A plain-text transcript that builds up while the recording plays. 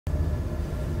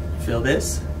Feel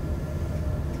this?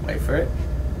 Wait for it.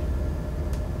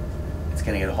 It's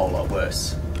gonna get a whole lot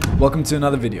worse. Welcome to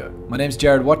another video. My name's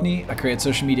Jared Watney. I create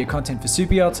social media content for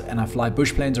super yachts and I fly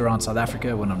bush planes around South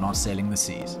Africa when I'm not sailing the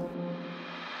seas.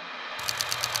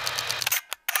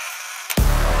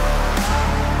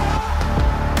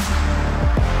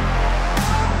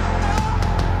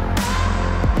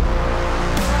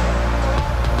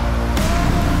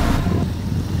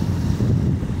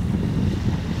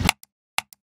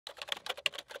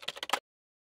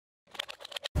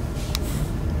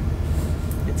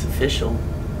 It's official.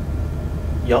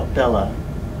 Yacht Bella,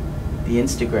 the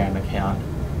Instagram account,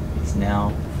 is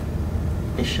now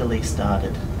officially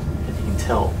started. As you can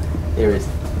tell, there is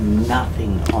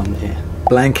nothing on there.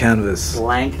 Blank canvas.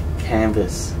 Blank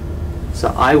canvas. So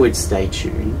I would stay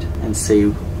tuned and see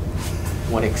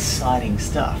what exciting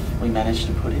stuff we managed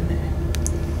to put in there.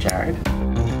 Jared?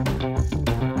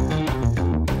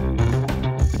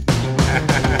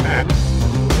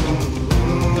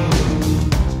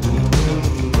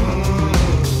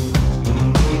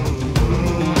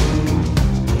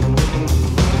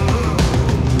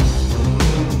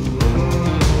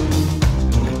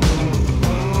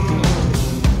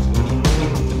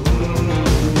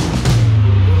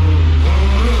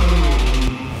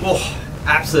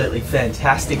 Absolutely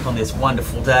fantastic on this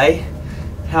wonderful day.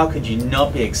 How could you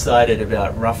not be excited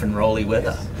about rough and rolly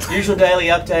weather? Usual daily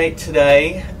update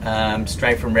today,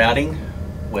 straight from routing.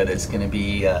 Weather's going to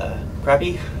be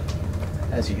crappy,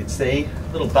 as you can see.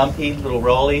 A little bumpy, a little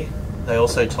rolly. They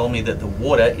also told me that the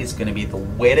water is going to be the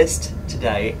wettest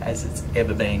today as it's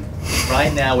ever been.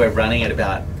 Right now we're running at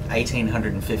about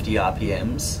 1850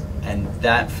 RPMs, and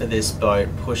that for this boat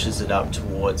pushes it up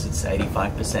towards its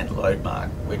 85% load mark,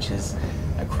 which is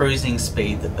a cruising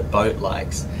speed that the boat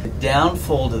likes. The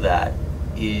downfall to that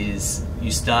is you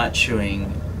start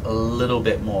chewing a little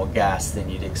bit more gas than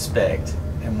you'd expect,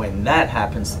 and when that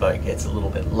happens the boat gets a little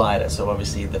bit lighter. So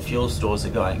obviously the fuel stores are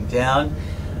going down,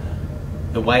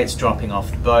 the weight's dropping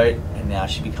off the boat, and now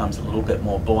she becomes a little bit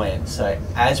more buoyant. So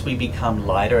as we become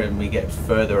lighter and we get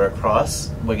further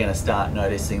across, we're going to start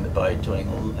noticing the boat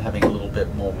having a little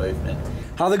bit more movement.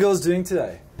 How are the girls doing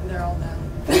today? They're all down.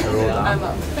 They're all down. I'm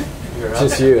up. You're up.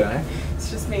 Just you, eh? It's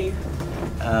just me.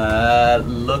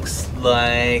 Looks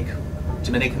like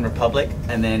Dominican Republic,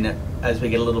 and then as we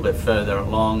get a little bit further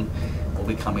along, we'll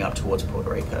be coming up towards Puerto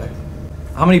Rico.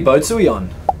 How many boats are we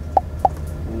on?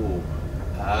 Ooh.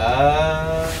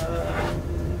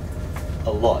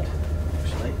 A lot,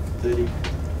 actually.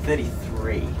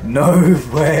 33. No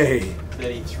way!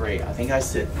 33. I think I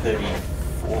said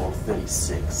 34,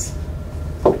 36.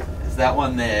 Is that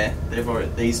one there?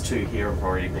 These two here have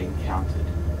already been counted.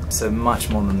 So much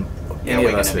more than any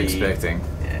of us were expecting.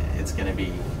 Yeah, it's going to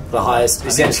be The highest,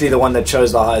 essentially the one that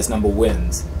chose the highest number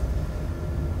wins.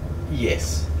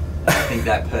 Yes. I think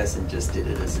that person just did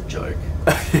it as a joke.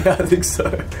 Yeah, I think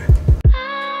so.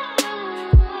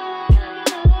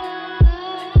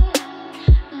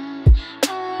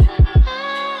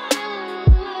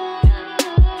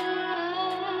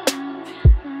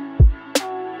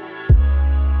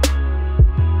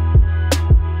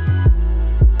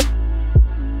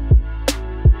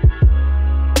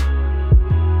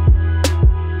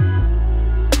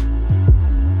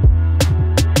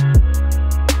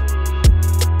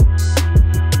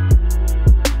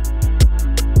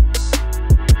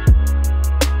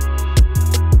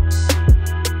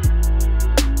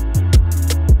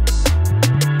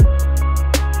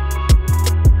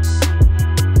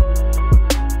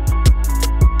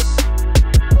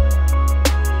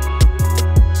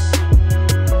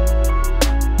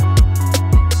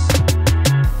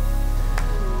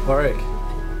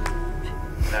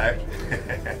 No.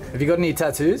 Have you got any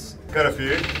tattoos? Got a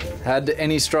few. Had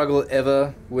any struggle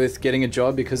ever with getting a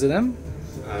job because of them?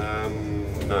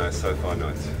 No, so far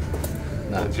not.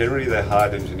 No. Well, generally they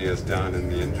hide engineers down in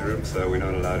the engine room, so we're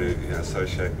not allowed to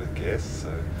associate with guests,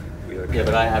 so we're okay. Yeah,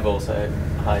 but I have also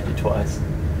hired you twice.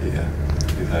 Yeah,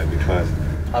 you've hired me twice.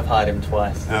 I've hired him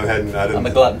twice. I'm a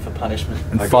glutton for punishment.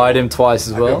 And fired him twice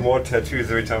as well? I got more tattoos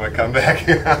every time I come back.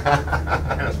 And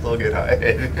I still get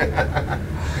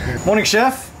hired. Morning,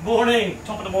 chef. Morning,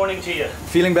 top of the morning to you.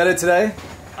 Feeling better today?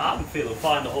 I'm feeling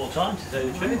fine the whole time, to tell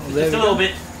you the truth. There Just we a little go.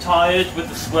 bit tired with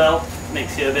the swell,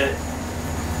 makes you a bit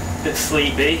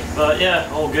sleepy, but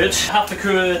yeah, all good. Half the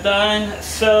crew are down,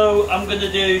 so I'm going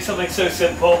to do something so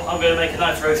simple. I'm going to make a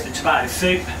nice roasted tomato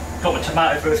soup. Got my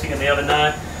tomatoes roasting in the oven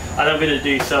now, and I'm going to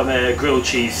do some grilled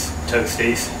cheese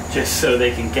toasties, just so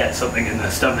they can get something in their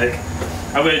stomach.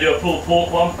 I'm going to do a pulled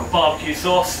pork one with barbecue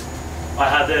sauce. I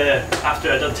had,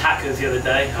 after I'd done tacos the other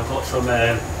day, I've got some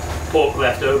pork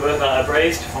left over that I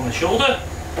braised from the shoulder.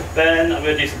 Then I'm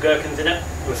going to do some gherkins in it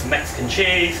with some Mexican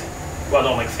cheese. Well,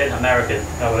 not Mexican, American.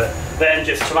 Then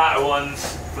just tomato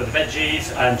ones for the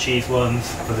veggies and cheese ones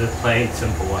for the plain,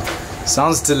 simple one.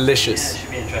 Sounds Yeah, delicious. it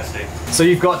should be interesting. So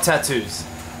you've got tattoos.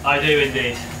 I do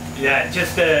indeed. Yeah,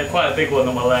 just quite a big one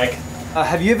on my leg.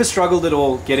 Have you ever struggled at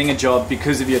all getting a job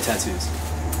because of your tattoos?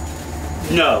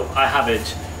 No, I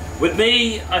haven't. With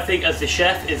me, I think as the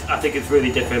chef, I think it's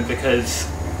really different because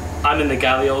I'm in the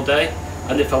galley all day,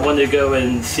 and if I want to go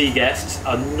and see guests,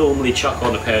 I normally chuck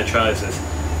on a pair of trousers.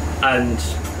 And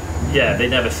yeah, they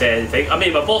never say anything. I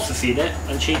mean, my boss has seen it,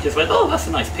 and she just went, "Oh, that's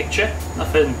a nice picture."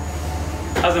 Nothing.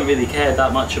 Hasn't really cared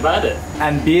that much about it.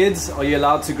 And beards? Are you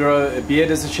allowed to grow a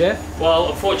beard as a chef?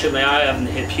 Well, unfortunately, I haven't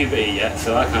hit puberty yet,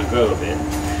 so I can't grow a beard.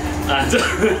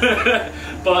 And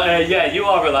but yeah, you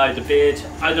are allowed a beard.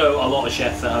 I know a lot of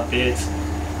chefs that have beards.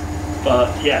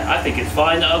 But yeah, I think it's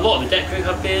fine. A lot of the deck crew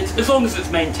have beards. As long as it's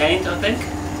maintained, I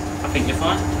think you're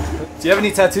fine. Do you have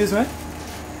any tattoos, man?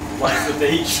 Like the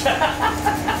beach.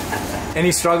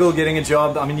 Any struggle getting a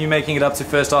job? I mean, you're making it up to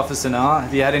first officer now.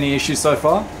 Have you had any issues so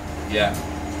far? Yeah,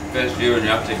 first year in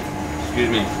yachting. Excuse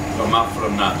me, got a mouthful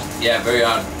of nuts. Yeah, very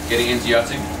hard getting into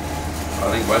yachting.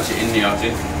 I think once you're in the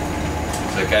yachting,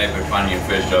 it's okay, but finding your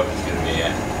first job is going to be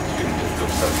extremely difficult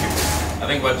for some people. I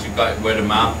think once you've got word of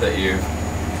mouth that you're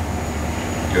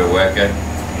a worker,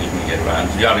 you can get around.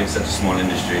 Yachting is such a small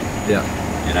industry. Yeah.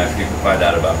 You know, people find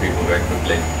out about people very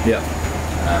quickly. Yeah.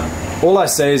 All I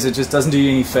say is it just doesn't do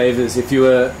you any favors. If you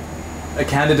were a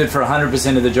candidate for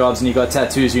 100% of the jobs and you got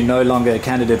tattoos, you're no longer a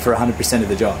candidate for 100% of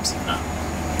the jobs. No.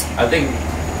 I think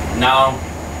now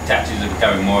tattoos are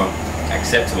becoming more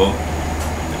acceptable.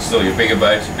 But still, your bigger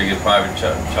boats, your bigger private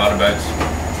charter boats,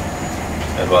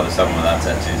 I'd rather someone without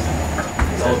tattoos than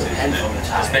tattoos. Depends on the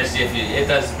tattoo. Especially if it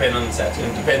does depend on the tattoo.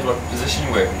 It depends what position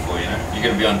you're working for, you know. You're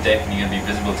going to be on deck and you're going to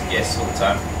be visible to guests all the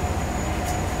time.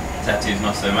 Tattoos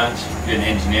not so much. If you're an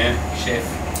engineer, chef,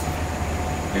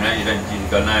 you know, you've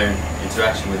got no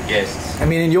interaction with guests. I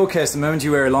mean, in your case, the moment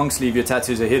you wear a long sleeve, your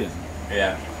tattoos are hidden.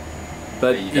 Yeah.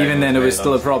 But you don't even then, it wear was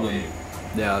still a long problem. sleeve.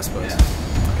 Yeah, I suppose. Yeah.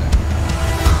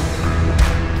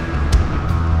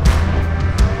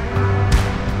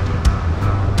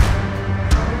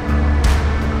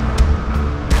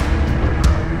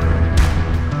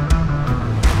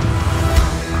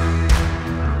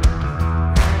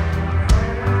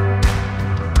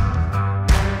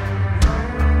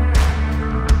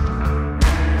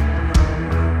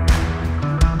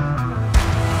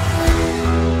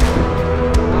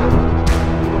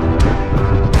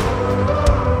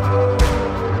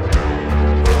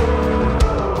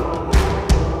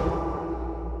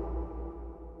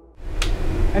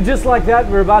 And just like that,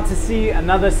 we're about to see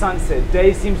another sunset.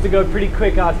 Day seems to go pretty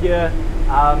quick out here,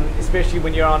 especially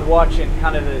when you're on watch and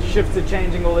kind of the shifts are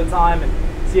changing all the time and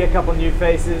see a couple new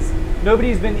faces.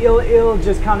 Nobody's been ill,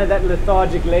 just kind of that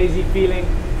lethargic, lazy feeling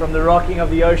from the rocking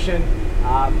of the ocean.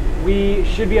 We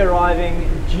should be arriving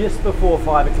just before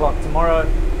 5 o'clock tomorrow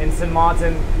in St.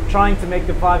 Martin, trying to make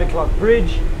the 5 o'clock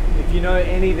bridge. If you know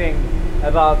anything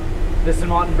about the St.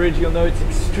 Martin Bridge, you'll know it's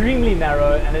extremely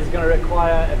narrow and it's going to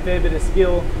require a fair bit of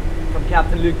skill from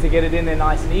Captain Luke to get it in there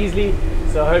nice and easily.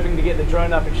 So hoping to get the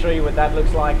drone up and show you what that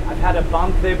looks like. I've had a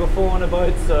bump there before on a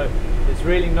boat, so it's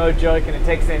really no joke, and it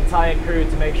takes the entire crew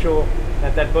to make sure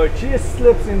that that boat just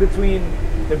slips in between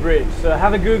the bridge. So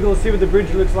have a Google, see what the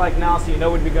bridge looks like now so you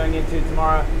know what we're going into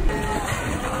tomorrow.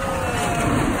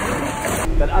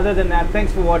 But other than that,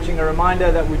 thanks for watching. A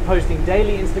reminder that we're posting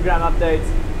daily Instagram updates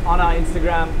on our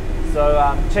Instagram. So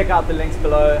check out the links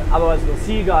below. Otherwise, we'll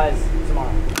see you guys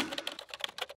tomorrow.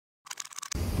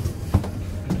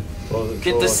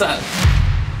 Get the sun.